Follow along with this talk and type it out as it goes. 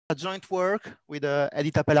joint work with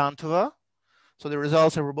Edita Pelantova. So the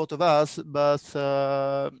results are for both of us, but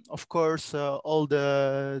of course, all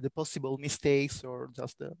the possible mistakes or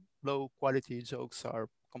just the low quality jokes are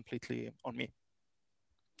completely on me.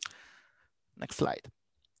 Next slide.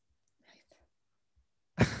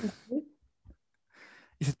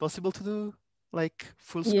 Is it possible to do like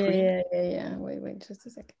full screen? Yeah. Wait, just a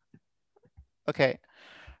second. Okay.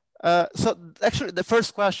 So actually, the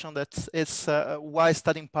first question that is why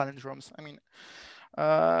studying palindromes? I mean,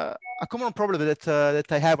 a common problem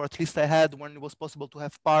that I have, or at least I had when it was possible to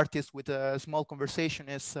have parties with a small conversation,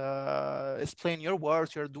 is explain your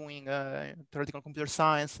work. You're doing theoretical computer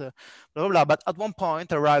science, blah blah blah. But at one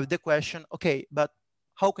point arrived the question: okay, but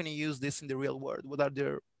how can you use this in the real world? What are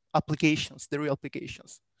the applications, the real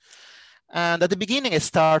applications? And at the beginning, I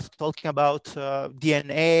started talking about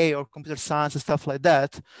DNA or computer science and stuff like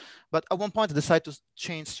that. But at one point, I decided to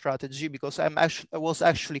change strategy because I was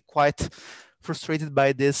actually quite frustrated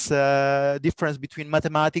by this difference between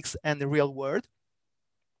mathematics and the real world.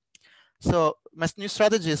 So my new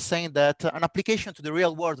strategy is saying that an application to the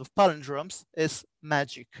real world of palindromes is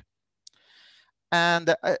magic.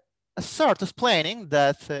 And I started explaining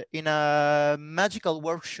that in a magical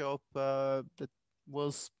workshop that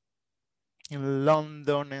was in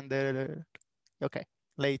London in the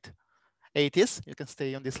late 80s. You can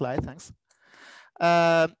stay on this slide, thanks.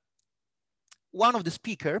 One of the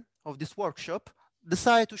speakers of this workshop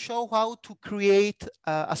decided to show how to create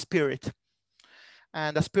a spirit.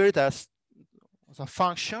 And a spirit was a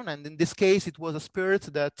function, and in this case, it was a spirit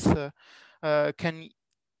that can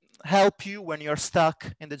help you when you're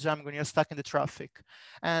stuck in the jam, when you're stuck in the traffic.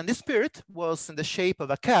 And this spirit was in the shape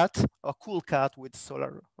of a cat, a cool cat with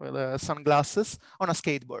solar sunglasses on a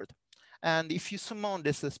skateboard. And if you summon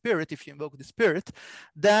this spirit, if you invoke the spirit,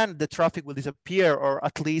 then the traffic will disappear, or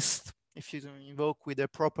at least if you invoke with the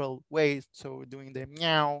proper way, so doing the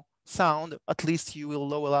meow sound, at least you will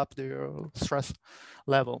lower up your stress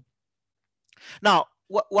level. Now,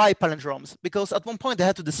 why palindromes? Because at one point they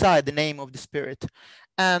had to decide the name of the spirit.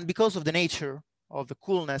 And because of the nature of the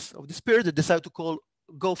coolness of the spirit, they decided to call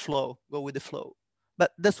go flow, go with the flow.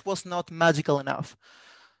 But this was not magical enough.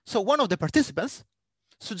 So one of the participants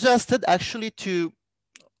suggested actually to,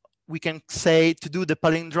 we can say, to do the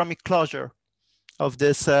palindromic closure of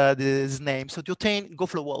this, this name. So to obtain go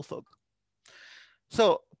flow Wolfog.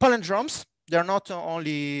 So palindromes, they're not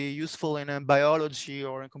only useful in biology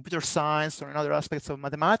or in computer science or in other aspects of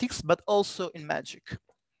mathematics, but also in magic.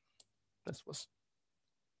 This was,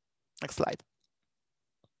 next slide.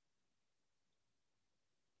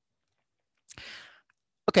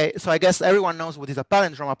 Okay, so I guess everyone knows what is a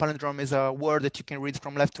palindrome. A palindrome is a word that you can read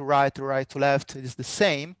from left to right to left. It is the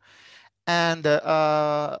same. And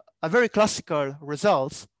a very classical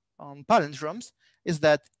result on palindromes is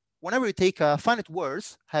that whenever you take finite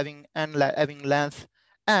words having length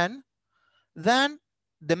n, then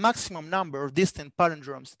the maximum number of distant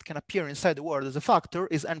palindromes that can appear inside the word as a factor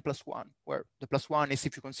is n plus 1, where the plus 1 is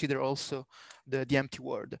if you consider also the empty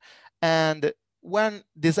word. And when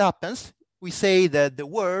this happens, we say that the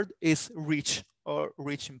word is rich or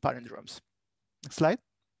rich in palindromes. Next slide.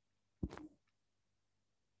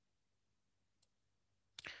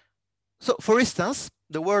 So for instance,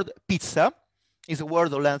 the word pizza is a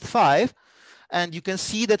word of length 5, and you can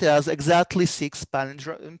see that it has exactly 6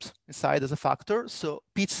 palindromes inside as a factor. So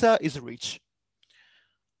pizza is rich.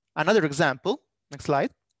 Another example, next slide,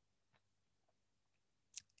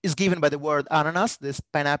 is given by the word ananas. There's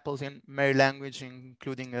pineapples in many languages,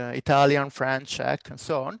 including Italian, French, Czech, and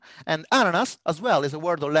so on. And ananas as well is a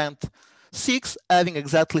word of length 6, having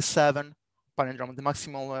exactly 7 palindromes, the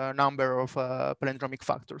maximum number of palindromic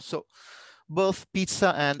factors. So both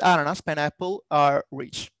pizza and ananas, pineapple, are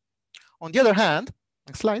rich. On the other hand,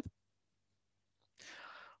 next slide.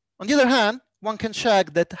 On the other hand, one can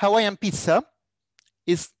check that Hawaiian pizza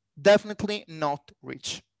is definitely not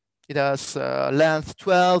rich. It has length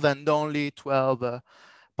 12 and only 12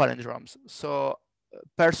 palindromes. So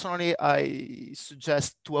personally, I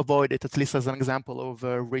suggest to avoid it, at least as an example of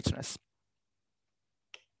richness.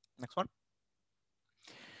 Next one.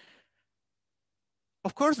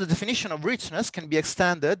 Of course, the definition of richness can be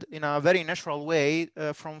extended in a very natural way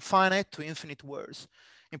from finite to infinite words.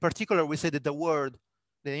 In particular, we say that the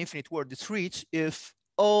infinite word is rich if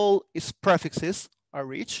all its prefixes are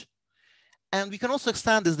rich. And we can also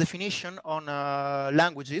extend this definition on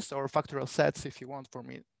languages or factorial sets, if you want. For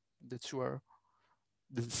me, the two are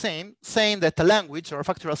the same, saying that a language or a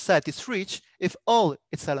factorial set is rich if all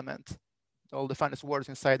its elements, all the finest words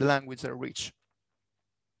inside the language are rich.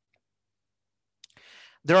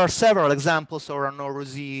 There are several examples of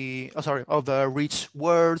rich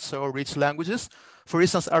words or rich languages. For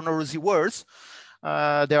instance, Arno-Rosy words,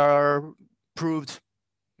 they are proved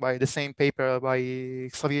by the same paper by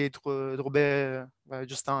Xavier Drobet, by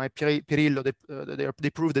Justin Perillo. They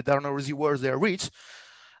proved that Arno-Rosy words, they are rich.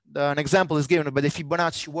 An example is given by the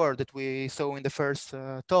Fibonacci word that we saw in the first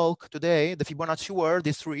talk today. The Fibonacci word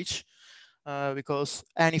is rich because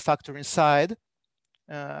any factor inside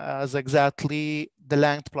has exactly the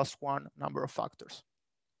length plus one number of factors.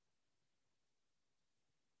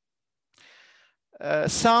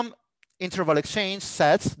 Some interval exchange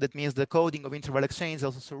sets, that means the coding of interval exchange is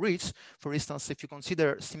also rich. For instance, if you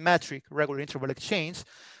consider symmetric regular interval exchange,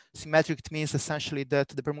 symmetric means essentially that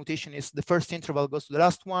the permutation is the first interval goes to the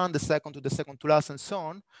last one, the second to the second to last, and so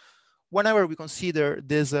on. Whenever we consider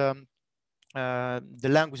this, the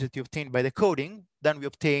language that you obtain by the coding, then we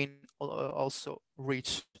obtain also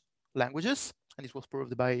rich languages. And this was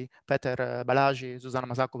proved by Peter Balagi, Zuzana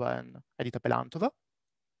Mazakova, and Edita Pelantova.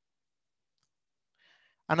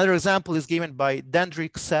 Another example is given by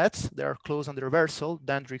dendritic sets. They are closed on the reversal.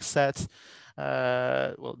 Dendritic sets,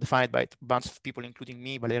 well, defined by a bunch of people, including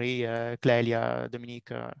me, Valérie, Clélia,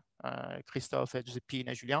 Dominique, Christophe,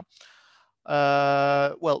 Giuseppine, Julien.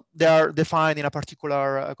 Well, they are defined in a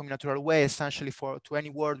particular combinatorial way. Essentially, to any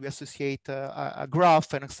word, we associate a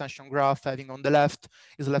graph, an extension graph, having on the left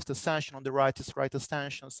is left extension, on the right is right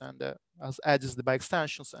extensions, and as edges the by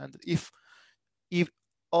extensions. And if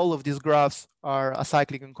all of these graphs are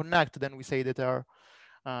acyclic and connect, then we say that they are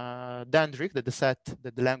dendric, that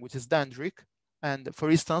the language is dendric. And for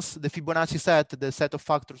instance, the Fibonacci set, the set of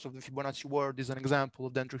factors of the Fibonacci word, is an example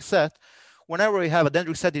of dendric set. Whenever we have a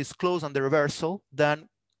dendric set that is closed on the reversal, then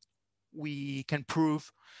we can prove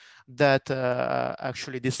that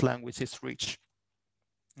actually this language is rich.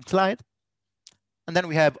 Next slide. And then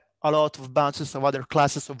we have a lot of bunches of other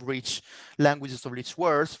classes of rich languages of rich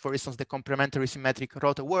words. For instance, the complementary symmetric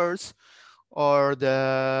rota words, or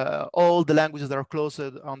all the languages that are closed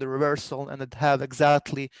on the reversal and that have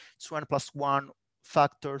exactly 2n plus 1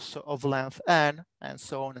 factors of length n, and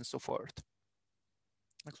so on and so forth.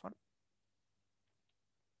 Next one.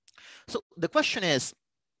 So the question is,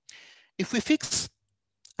 if we fix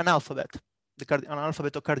an alphabet, an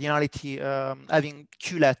alphabet of cardinality having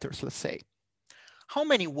q letters, let's say, how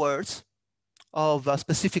many words of a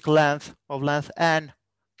specific length, n,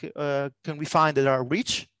 can we find that are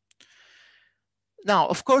rich? Now,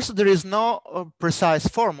 of course, there is no precise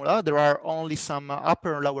formula. There are only some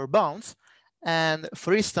upper and lower bounds. And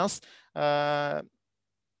for instance,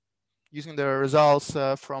 using the results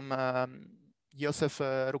from Josef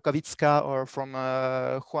Rukavicka or from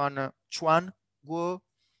Juan Chuan, Guo,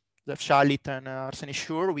 Shalit, and Arseny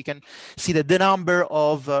Shur, we can see that the number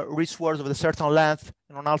of rich words of a certain length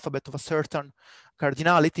in an alphabet of a certain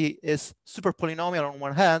cardinality is super polynomial on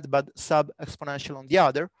one hand, but sub-exponential on the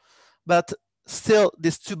other. But still,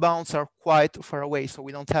 these two bounds are quite far away, so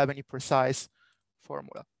we don't have any precise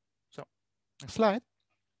formula. So, next slide.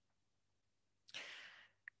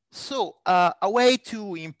 So, a way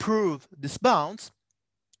to improve these bounds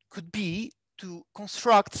could be to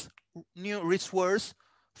construct new rich words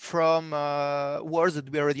from words that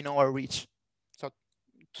we already know are rich. So,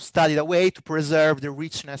 to study the way to preserve the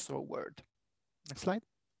richness of a word. Next slide.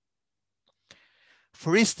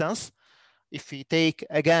 For instance, if we take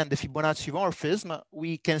again the Fibonacci morphism,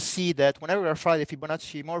 we can see that whenever we apply the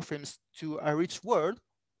Fibonacci morphisms to a rich word,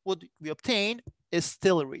 what we obtain is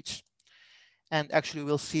still rich. And actually,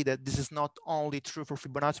 we'll see that this is not only true for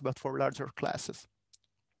Fibonacci, but for larger classes.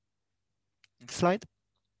 Next slide.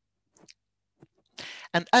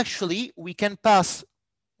 And actually, we can pass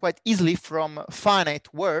quite easily from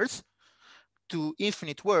finite words to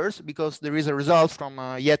infinite words, because there is a result from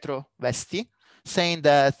Jetro Vesti saying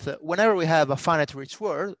that whenever we have a finite rich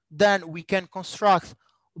word, then we can construct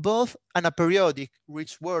both an aperiodic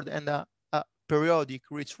rich word and a periodic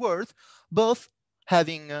rich word, both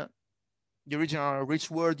having the original rich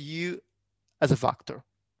word u as a factor.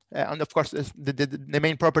 And of course, the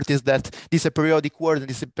main property is that this aperiodic word and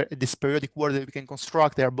this periodic word that we can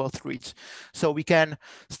construct, they are both rich. So we can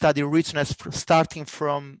study richness starting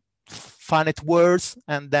from finite words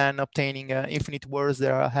and then obtaining infinite words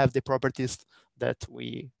that have the properties that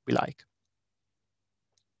we like.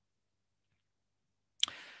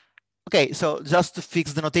 Okay, so just to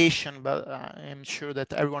fix the notation, but I'm sure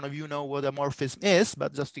that every one of you know what a morphism is,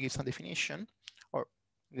 but just to give some definition, or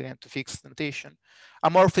again, to fix the notation. A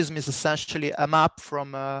morphism is essentially a map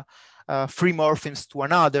from three morphisms to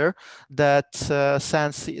another that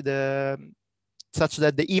sends the such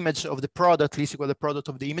that the image of the product is equal to the product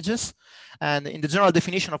of the images. And in the general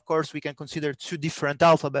definition, of course, we can consider two different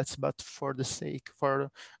alphabets, but for the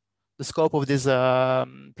scope of this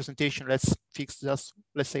presentation, let's fix just,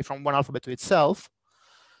 let's say, from one alphabet to itself.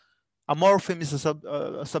 A morphism is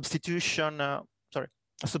a substitution, a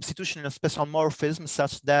substitution in a special morphism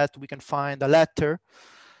such that we can find a letter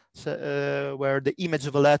where the image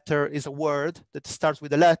of a letter is a word that starts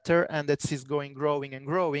with a letter and that is growing and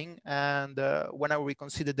growing. And whenever we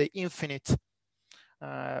consider the infinite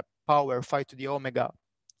power phi to the omega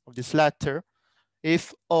of this letter,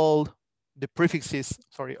 if all the prefixes,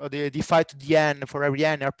 or the phi to the n for every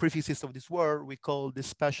n are prefixes of this word, we call this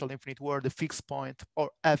special infinite word the fixed point or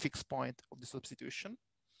a fixed point of the substitution.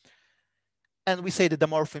 And we say that the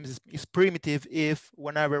morphism is primitive if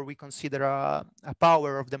whenever we consider a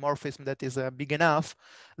power of the morphism that is big enough,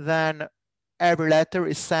 then every letter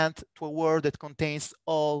is sent to a word that contains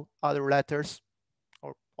all other letters,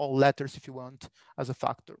 or all letters if you want, as a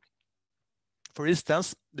factor. For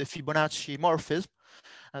instance, the Fibonacci morphism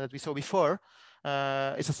that we saw before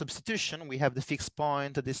is a substitution. We have the fixed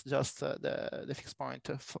point, that is just the fixed point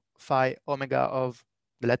phi omega of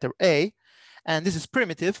the letter A. And this is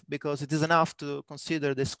primitive because it is enough to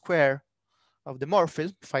consider the square of the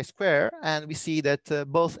morphism, phi square, and we see that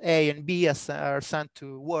both A and B are sent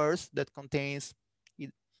to words that contains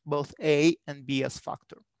both A and B as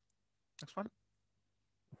factor. Next one.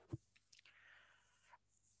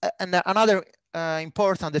 And another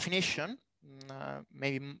important definition,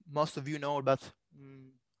 maybe most of you know, but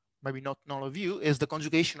maybe not all of you, is the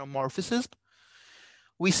conjugation of morphisms.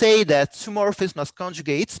 We say that two morphisms must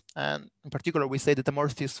conjugate, and in particular, we say that the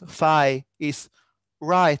morphism phi is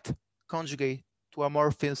right conjugate to a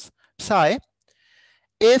morphism psi,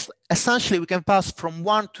 if essentially we can pass from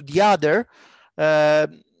one to the other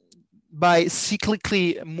by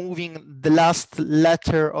cyclically moving the last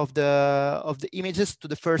letter of the images to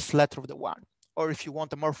the first letter of the one. Or if you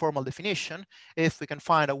want a more formal definition, if we can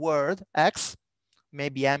find a word X,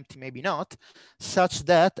 maybe empty, maybe not, such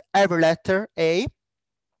that every letter A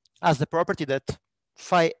has the property that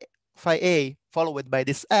phi A followed by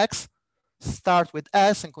this X start with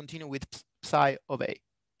S and continue with psi of A,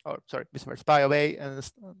 or sorry, vice versa, phi of A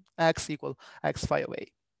and X equal X phi of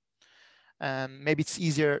A. Maybe it's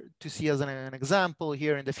easier to see as an example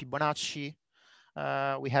here in the Fibonacci.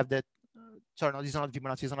 We have that, sorry, no, this is not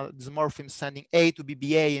Fibonacci, this is morphism sending A to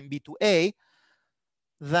BBA and B to A.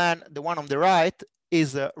 Then the one on the right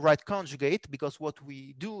is a right conjugate, because what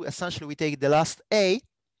we do, essentially, we take the last A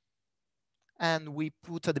and we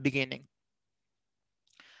put at the beginning.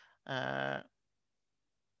 A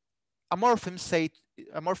morphism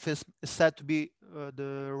is said to be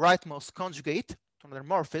the rightmost conjugate to another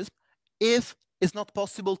morphism if it's not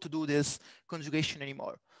possible to do this conjugation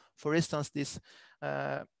anymore. For instance, this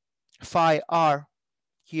phi r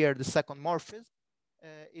here, the second morphism,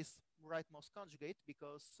 is rightmost conjugate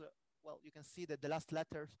because, well, you can see that the last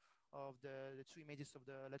letters of the two images of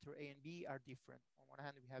the letter A and B are different. On one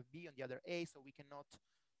hand, we have B, on the other A, so we cannot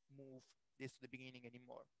move this to the beginning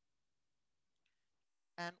anymore.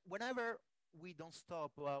 And whenever we don't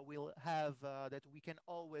stop, we'll have that we can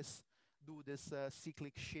always do this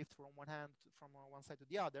cyclic shift from one side to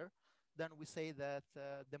the other. Then we say that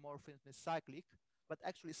the morphism is cyclic, but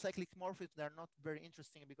actually cyclic morphisms are not very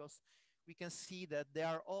interesting because we can see that they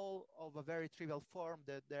are all of a very trivial form,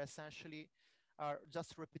 that they essentially are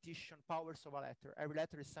just repetition powers of a letter. Every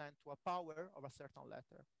letter is sent to a power of a certain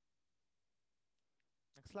letter.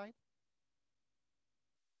 Next slide.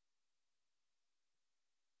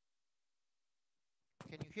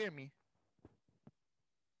 Can you hear me?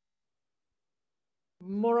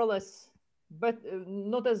 More or less, but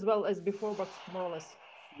not as well as before, but more or less.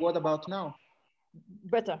 What about now?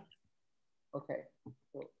 Better. Okay.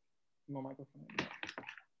 So, no microphone.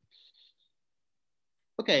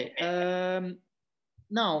 Okay.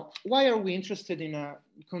 Now, why are we interested in a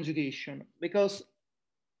conjugation? Because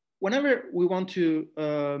whenever we want to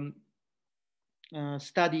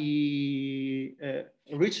study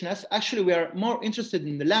richness, actually we are more interested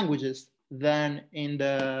in the languages than in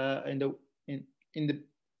the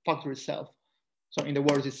factor itself, so in the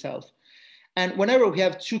word itself. And whenever we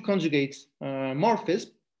have two conjugate morphisms,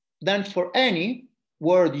 then for any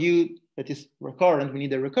word u that is recurrent, we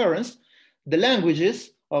need a recurrence, the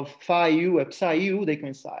languages of phi u and psi u, they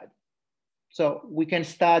coincide. So we can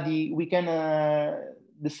study, we can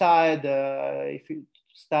decide if you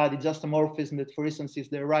study just a morphism that, for instance, is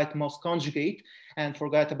the rightmost conjugate, and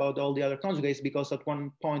forget about all the other conjugates, because at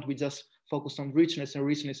one point we just focus on richness, and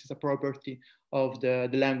richness is a property of the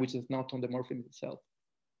language, not on the morphism itself.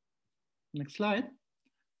 Next slide.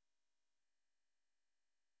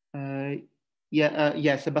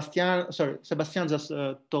 Yeah, Sebastian just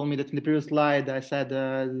told me that in the previous slide I said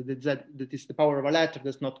that is the power of a letter.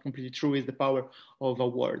 That's not completely true. It's the power of a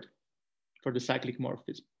word for the cyclic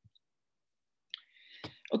morphism.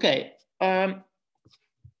 Okay,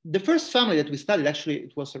 the first family that we studied, actually,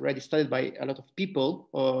 it was already studied by a lot of people.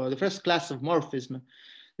 The first class of morphism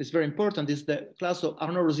is very important, is the class of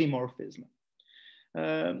Arnaud-Rosy morphism.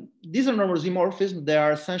 These Arnaud-Rosy morphisms, they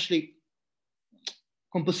are essentially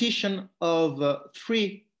composition of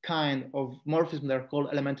three kinds of morphisms that are called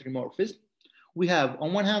elementary morphisms. We have,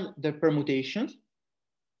 on one hand, the permutations,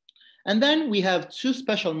 and then we have two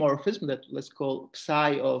special morphisms that let's call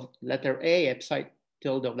psi of letter A, psi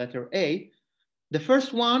tilde of letter A. The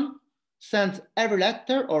first one sends every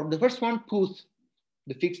letter, or the first one puts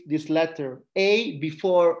this letter A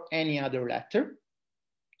before any other letter.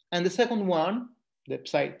 And the second one, the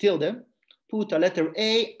psi tilde, put a letter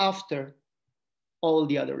A after all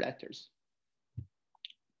the other letters.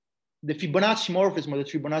 The Fibonacci morphism or the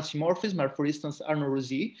Fibonacci morphism are, for instance,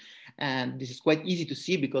 Arnaud-Rosy. And this is quite easy to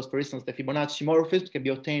see because, for instance, the Fibonacci morphism can be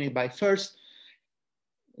obtained by first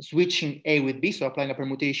switching A with B, so applying a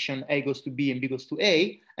permutation, A goes to B and B goes to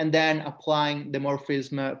A, and then applying the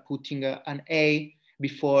morphism, putting an A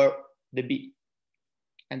before the B.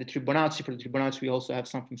 And the Fibonacci, for the Fibonacci, we also have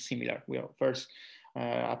something similar. We first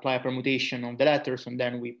apply a permutation on the letters, and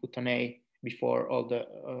then we put an A before all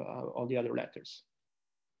the other letters.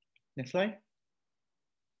 Next slide.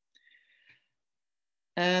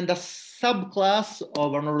 And a subclass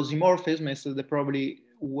of Arnaud-Rosy morphism is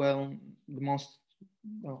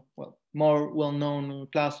more well-known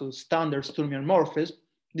class of standard Sturmian morphism.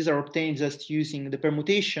 These are obtained just using the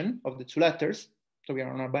permutation of the two letters. So we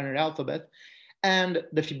are on a binary alphabet, and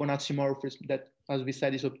the Fibonacci morphism that, as we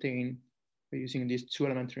said, is obtained by using these two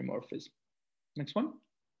elementary morphisms. Next one.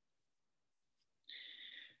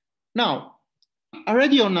 Now,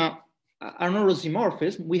 already on Arnaud-Rosy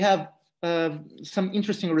morphism, we have some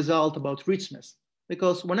interesting result about richness,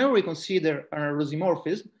 because whenever we consider Arnaud-Rosy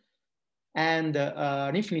morphism and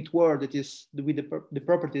an infinite word that is with the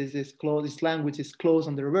properties is closed, this language is closed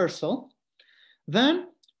on the reversal, then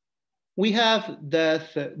we have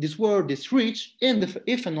that this word is rich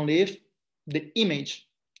if and only if the image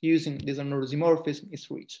using this Arnaud-Rosy morphism is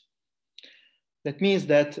rich. That means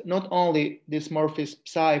that not only this morphism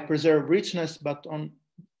psi preserve richness, but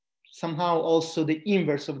somehow also the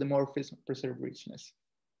inverse of the morphism preserve richness.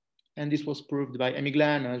 And this was proved by Amy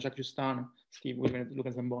Glenn, Jacques Justin, Steve Wilmer,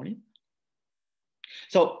 Luca Zamboni.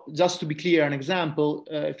 So just to be clear, an example,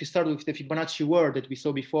 if you start with the Fibonacci word that we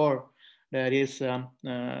saw before, that is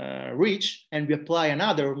rich, and we apply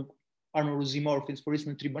another Arnaud-Rosy morphism, for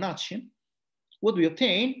instance, Fibonacci, what we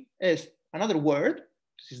obtain is another word.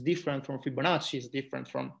 This is different from Fibonacci, is different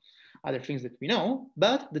from other things that we know,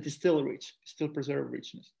 but that is still rich, still preserve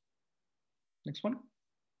richness. Next one.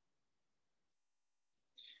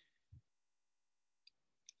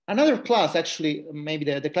 Another class, actually, maybe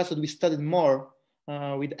the class that we studied more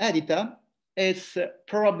with Edita, is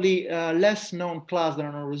probably a less known class than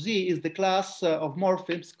Arnaud-Rosy, is the class of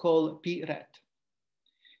morphisms called P-ret.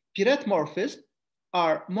 P-ret morphisms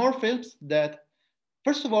are morphisms that,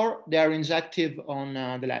 first of all, they are injective on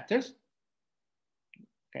the letters.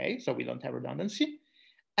 Okay, so we don't have redundancy.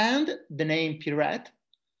 And the name P-ret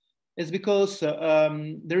is because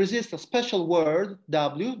there exists a special word,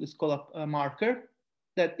 W, it's called a marker,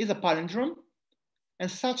 that is a palindrome,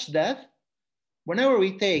 and such that whenever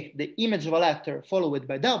we take the image of a letter followed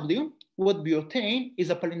by W, what we obtain is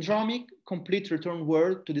a palindromic complete return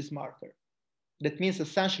word to this marker. That means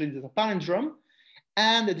essentially it is a palindrome,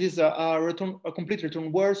 and it is a complete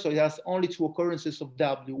return word, so it has only two occurrences of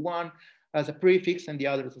W, one as a prefix and the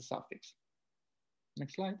other as a suffix.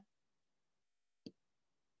 Next slide.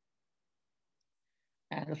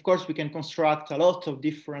 And of course, we can construct a lot of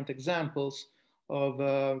different examples of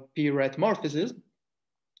P-ret morphisms.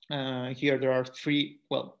 Here there are three.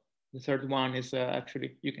 Well, the third one is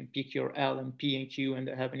actually you can pick your L and P and Q and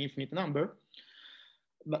have an infinite number.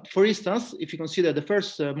 But for instance, if you consider the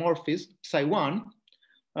first morphism, psi1,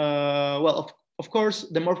 well, of course,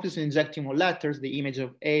 the morphism injecting all letters, the image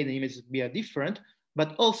of A, the image of B are different,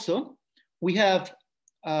 but also we have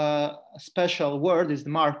a special word is the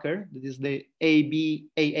marker, that is the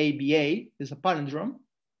AABA, is a palindrome.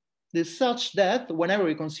 This is such that whenever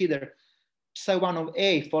we consider psi1 of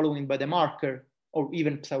A following by the marker, or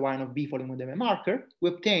even psi1 of B following by the marker, we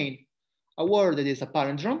obtain a word that is a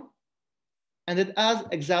palindrome, and it has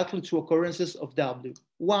exactly two occurrences of W,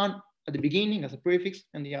 one at the beginning as a prefix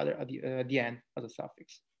and the other at the end as a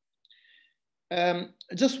suffix. I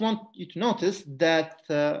just want you to notice that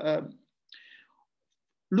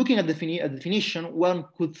looking at the definition, one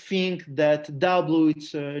could think that W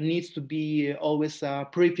needs to be always a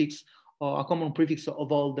prefix or a common prefix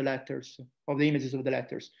of all the letters, of the images of the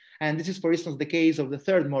letters. And this is, for instance, the case of the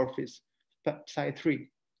third morphism, psi3.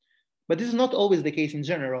 But this is not always the case in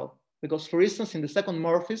general, because, for instance, in the second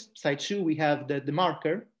morphism, psi2, we have that the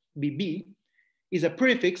marker, BB, is a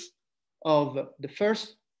prefix of the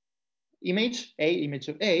first image, A, image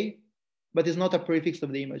of A, but is not a prefix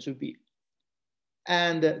of the image of B.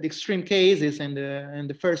 And the extreme case is in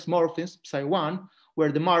the first morphism, psi1,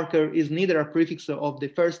 where the marker is neither a prefix of the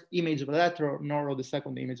first image of a letter nor of the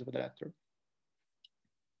second image of the letter.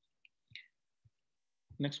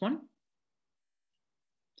 Next one.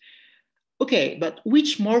 Okay, but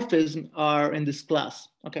which morphisms are in this class?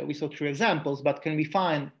 Okay, we saw 3 examples, but can we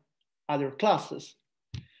find other classes?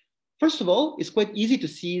 First of all, it's quite easy to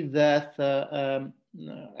see that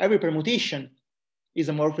every permutation is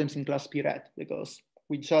a morphism in class P ret, because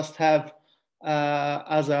we just have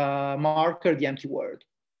as a marker the empty word.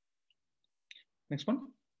 Next one.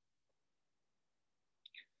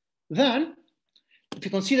 Then, if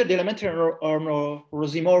you consider the elementary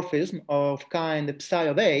orthomorphism of kind psi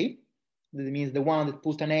of A, that means the one that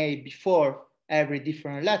puts an A before every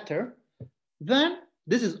different letter, then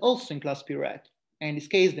this is also in class P ret. And in this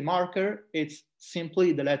case, the marker, it's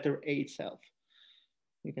simply the letter A itself.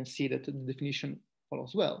 You can see that the definition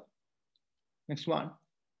follows well. Next one.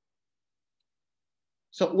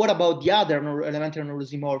 So what about the other elementary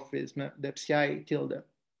orthomorphism, the psi tilde?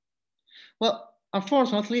 Well,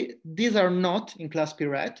 unfortunately, these are not in class P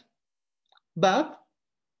ret, but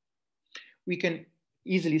we can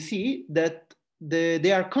easily see that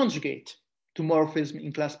they are conjugate to morphism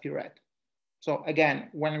in class P ret. So again,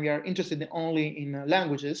 when we are interested only in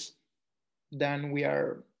languages, then we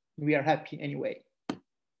are happy anyway.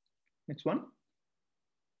 Next one.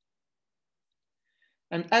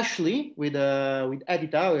 And actually, with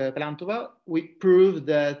Edita, Pelantova, we proved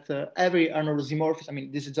that every anorthomorphism, I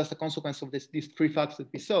mean, this is just a consequence of these 3 facts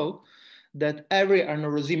that we saw, that every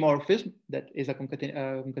anorthomorphism, that is a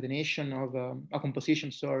concatenation of, a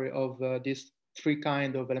composition, sorry, of these 3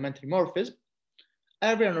 kinds of elementary morphisms,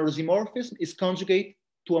 every anorthomorphism is conjugate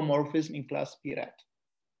to a morphism in class P ret.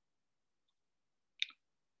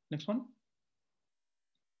 Next one.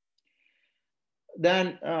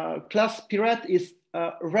 Then class P ret is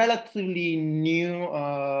a relatively new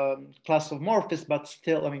class of morphisms, but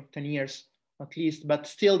still, I mean, 10 years at least, but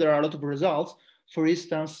still there are a lot of results. For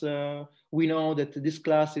instance, we know that this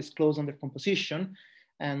class is closed under composition,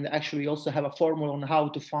 and actually we also have a formula on how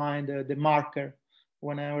to find the marker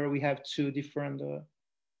whenever we have 2 different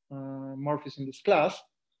morphisms in this class.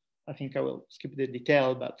 I think I will skip the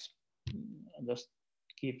detail, but I'll just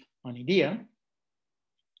give an idea.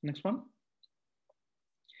 Next one.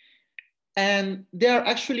 And they are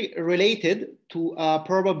actually related to a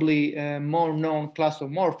probably more known class of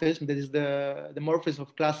morphism, that is the morphism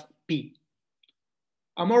of class P.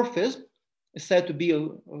 A morphism is said to be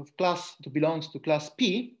of class, to belongs to class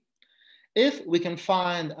P, if we can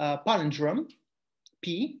find a palindrome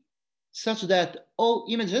P such that all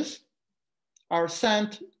images are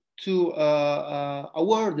sent to a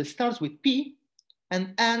word that starts with P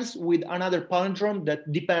and ends with another palindrome that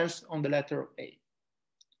depends on the letter A.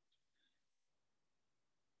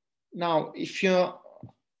 Now, if you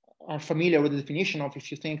are familiar with the definition of, if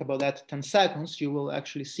you think about that 10 seconds, you will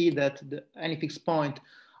actually see that any fixed point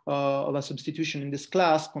of a substitution in this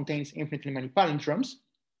class contains infinitely many palindromes.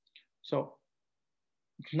 So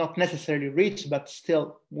not necessarily rich, but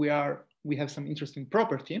still we have some interesting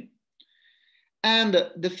property. And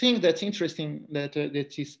the thing that's interesting, that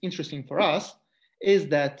is interesting for us, is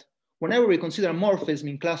that whenever we consider a morphism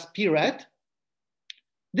in class P ret,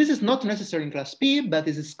 this is not necessarily in class P, but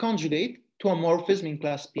this is conjugate to a morphism in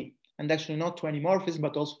class P. And actually not to any morphism,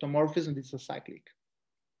 but also to a morphism that is a cyclic.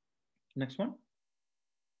 Next one.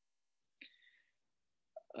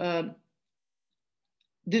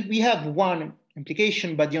 We have one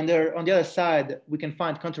implication, but on the other side, we can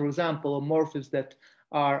find counterexample of morphisms that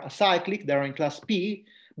are acyclic, that are in class P,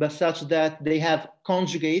 but such that they have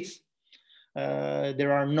conjugates that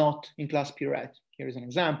are not in class P ret. Here is an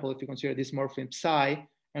example. If you consider this morphism psi,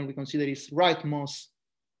 and we consider its rightmost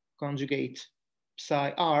conjugate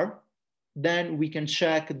psi r, then we can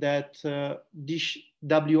check that this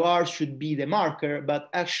WR should be the marker, but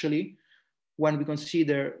actually, when we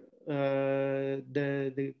consider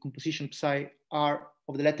the composition psi r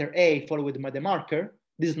of the letter A followed by the marker,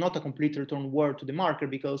 this is not a complete return word to the marker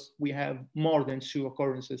because we have more than 2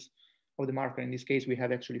 occurrences of the marker. In this case, we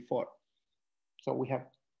have actually 4. So we have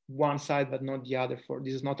one side, but not the other.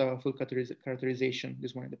 This is not a full characterization,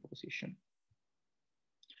 this one in the proposition.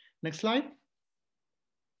 Next slide.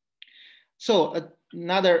 So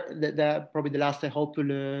another, probably the last, I hope,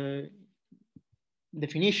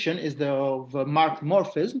 definition is the of marked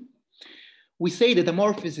morphism. We say that a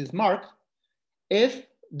morphism is marked if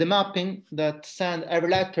the mapping that send every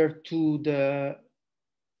letter to the,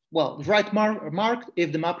 well, right marked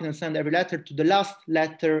if the mapping that send every letter to the last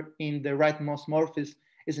letter in the rightmost morphism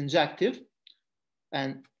is injective.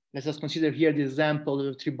 And let's just consider here the example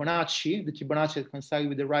of Fibonacci. The Fibonacci coincides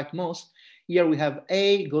with the rightmost. Here we have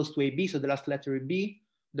A goes to AB, so the last letter is B.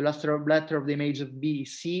 The last letter of the image of B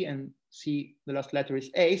is C, and C, the last letter is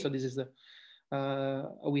A. So this is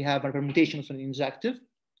we have a permutation of an injective.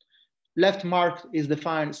 Left marked is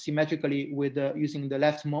defined symmetrically with using the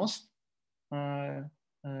leftmost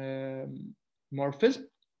morphism.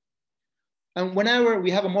 And whenever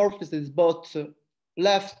we have a morphism that is both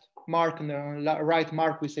left mark and the right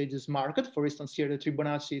mark, we say it is marked. For instance, here the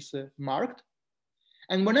Fibonacci is marked.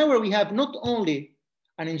 And whenever we have not only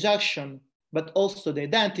an injection, but also the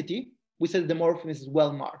identity, we say the morphism is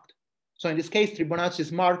well marked. So in this case, Fibonacci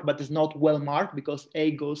is marked, but is not well marked because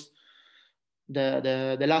A goes,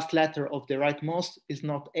 the last letter of the rightmost is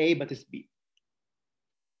not A, but is B.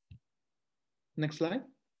 Next slide.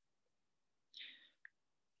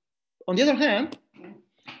 On the other hand,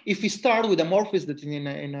 if we start with a morphism that is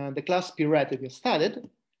in the class P-ret that we studied,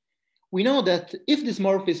 we know that if this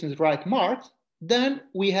morphism is right marked, then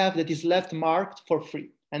we have that is left marked for free,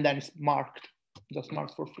 and then it's marked, just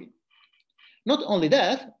marked for free. Not only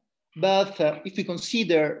that, but if we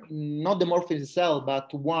consider not the morphism itself,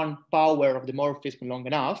 but one power of the morphism long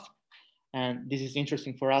enough, and this is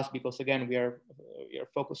interesting for us because again, we are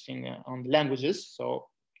focusing on the languages, so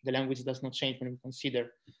the language does not change when we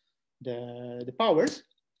consider the powers.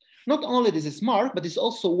 Not only this is marked, but it's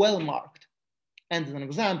also well marked. And as an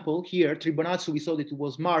example here, Fibonacci, we saw that it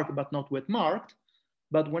was marked, but not well marked.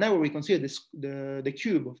 But whenever we consider this, the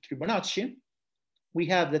cube of Fibonacci, we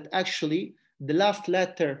have that actually the last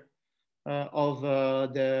letter of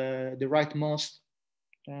the rightmost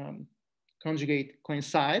conjugate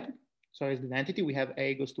coincide. So as the identity, we have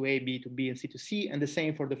A goes to A, B to B, and C to C, and the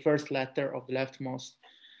same for the first letter of the leftmost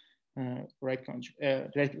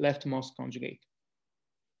leftmost conjugate.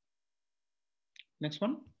 Next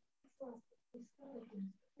one.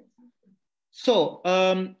 So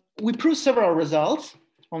we proved several results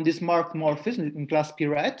on this marked morphism in class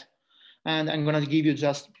P-ret, and I'm going to give you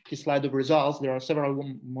just this slide of results. There are several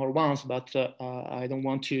more ones, but I don't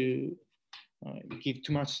want to give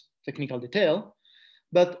too much technical detail.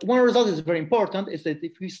 But one result is very important, is that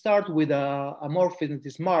if we start with a morphism that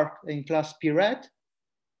is marked in class P-ret,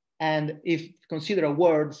 and if consider a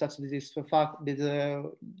word such as this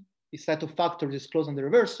set of factors is closed on the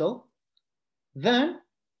reversal, then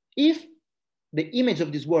if the image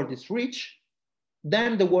of this word is rich,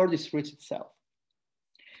 then the word is rich itself.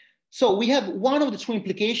 So we have one of the two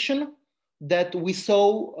implications that we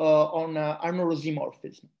saw on Arnold-Rossi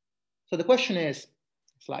morphism. So the question is,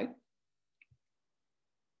 slide,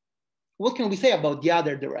 what can we say about the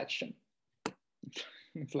other direction?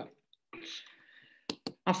 Slide.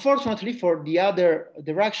 Unfortunately, for the other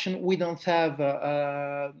direction, we don't have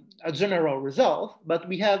a general result, but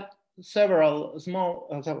we have several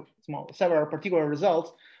several particular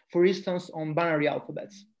results, for instance, on binary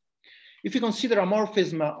alphabets. If you consider a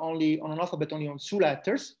morphism only on an alphabet only on 2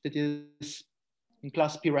 letters, that is in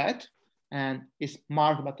class P-ret and is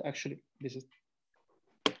marked, but actually this is,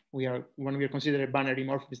 when we are considering binary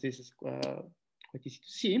morphism, this is quite easy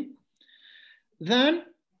to see. Then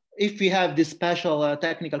if we have this special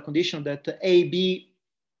technical condition that AB,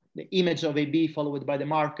 the image of AB followed by the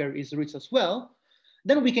marker is rich as well,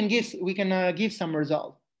 then we can give some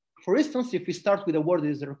result. For instance, if we start with a word that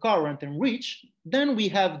is recurrent and rich, then we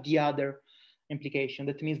have the other implication.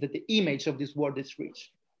 That means that the image of this word is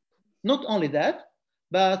rich. Not only that,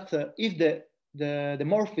 but if the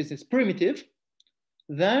morphism is primitive,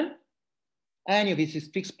 then any of its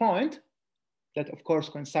fixed point, that of course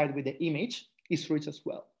coincide with the image, is rich as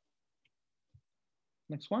well.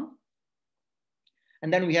 Next one.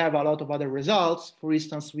 And then we have a lot of other results. For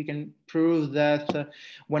instance, we can prove that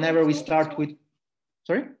whenever we start with,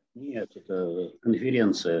 sorry? Нет, это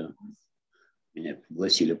конференция. Меня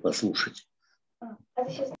пригласили послушать.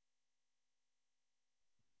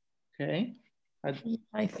 Okay.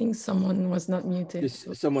 I think someone was not muted.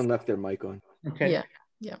 Someone left their mic on. Okay. Yeah,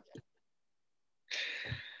 yeah.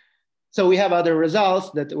 So we have other results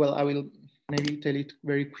that, well, I will maybe tell it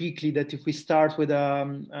very quickly, that if we start with,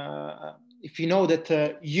 if you know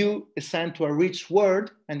that U is sent to a rich word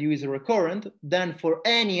and U is a recurrent, then for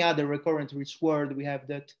any other recurrent rich word, we have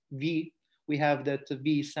that V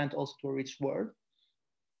is sent also to a rich word.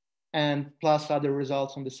 and plus other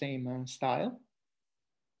results on the same style.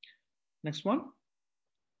 Next one.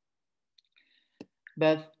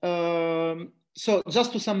 But so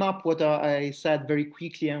just to sum up what I said very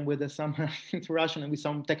quickly and with some interaction and with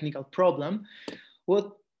some technical problem,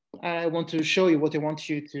 what I want to show you, what I want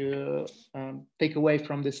you to take away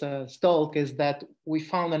from this talk is that we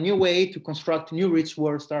found a new way to construct new rich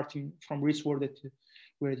words starting from rich word that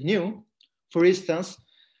we already knew. For instance,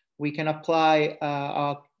 we can apply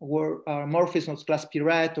a morphism of class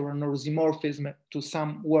Piret or an morphism to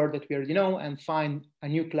some word that we already know and find a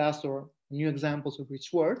new class or new examples of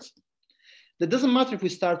rich words. That doesn't matter if we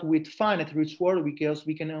start with finite rich word, because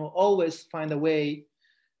we can always find a way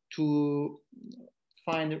to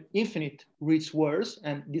find infinite rich words,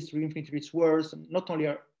 and these infinite rich words not only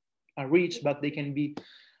are rich, but they can be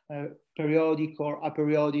periodic or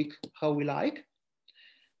aperiodic, how we like.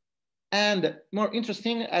 And more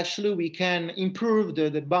interesting, actually, we can improve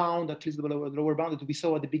the bound, at least the lower bound that we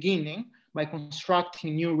saw at the beginning, by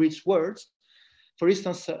constructing new rich words. For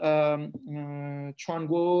instance, Chuan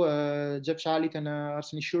Guo, Jeff Shalit, and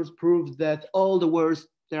Arseny Schurz proved that all the words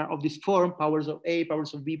that are of this form, powers of A,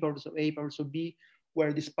 powers of B, powers of A, powers of B,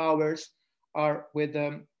 where these powers are with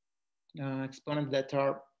exponents that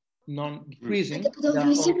are non-decreasing. Это потом в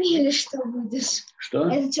YouTube или что будешь? Что?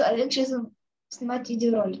 Это что, Олег сейчас снимать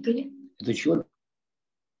видеоролик или? Это чего?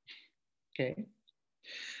 Okay.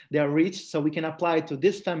 They are rich, so we can apply to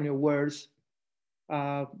this family of words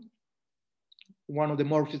one of the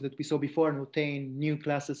morphisms that we saw before and obtain new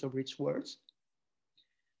classes of rich words.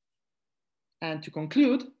 And to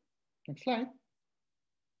conclude, next slide,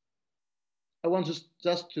 I want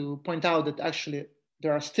just to point out that actually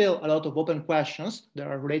there are still a lot of open questions that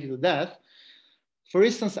are related to that. For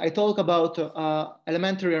instance, I talk about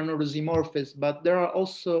elementary morphisms, but there are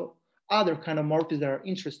also other kind of morphisms that are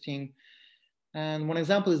interesting. And one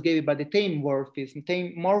example is given by the tame morphism.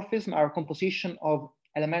 Tame morphisms are a composition of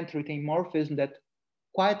elementary tame morphisms that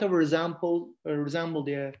quite resemble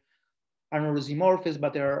the morphisms,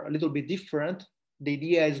 but they're a little bit different. The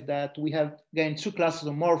idea is that we have, again, two classes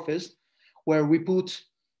of morphisms where we put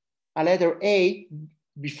a letter A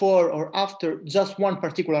before or after just one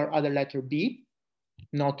particular other letter B,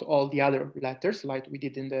 not all the other letters like we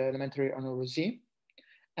did in the elementary anorosy.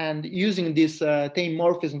 And using this tame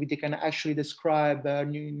morphism, we can actually describe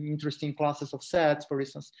new interesting classes of sets. For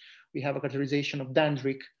instance, we have a characterization of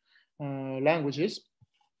dendric languages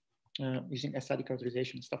using aesthetic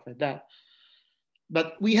characterization and stuff like that.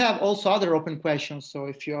 But we have also other open questions. So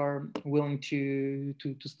if you are willing to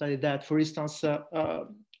study that, for instance,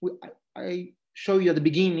 I show you at the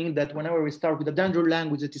beginning that whenever we start with a dendric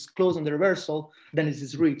language that is closed on the reversal, then it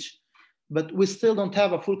is rich. But we still don't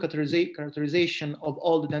have a full characterization of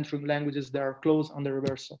all the dendric languages that are closed on the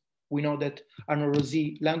reversal. We know that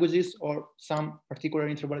anorosy languages or some particular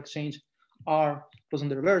interval exchange are closed on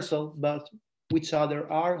the reversal, but which other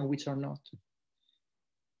are and which are not.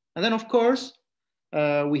 And then, of course,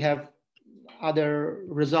 we have other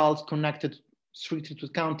results connected strictly to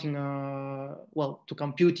counting, to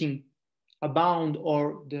computing a bound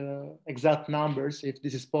or the exact numbers, if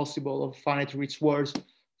this is possible, of finite rich words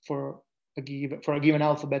for a given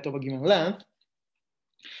alphabet of a given length.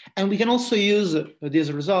 And we can also use these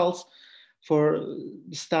results for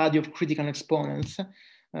the study of critical exponents.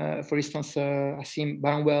 For instance, Asim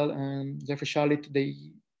Banwell and Jeffrey Shalit, they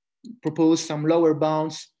propose some lower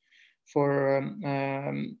bounds for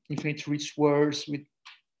infinite rich words with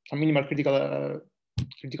a minimal critical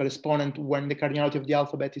exponent when the cardinality of the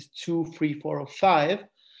alphabet is 2, 3, 4, or 5.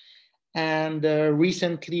 And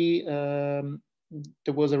recently,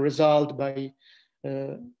 there was a result by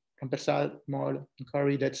Rampersad, Moll, and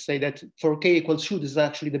Curry that say that for k equals 2, this is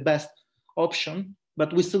actually the best option,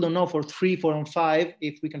 but we still don't know for 3, 4, and 5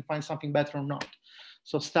 if we can find something better or not.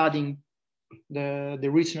 So studying the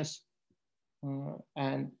richness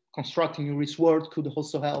and constructing a rich word could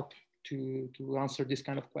also help to answer this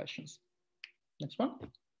kind of questions. Next one.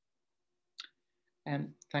 And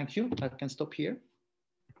thank you. I can stop here.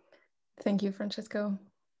 Thank you, Francesco.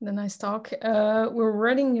 The nice talk. We're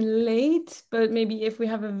running late, but maybe if we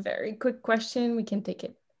have a very quick question, we can take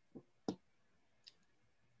it.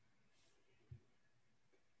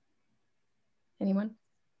 Anyone?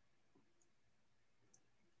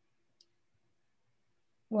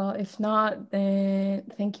 Well, if not, then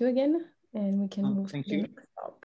thank you again, and we can move to the next.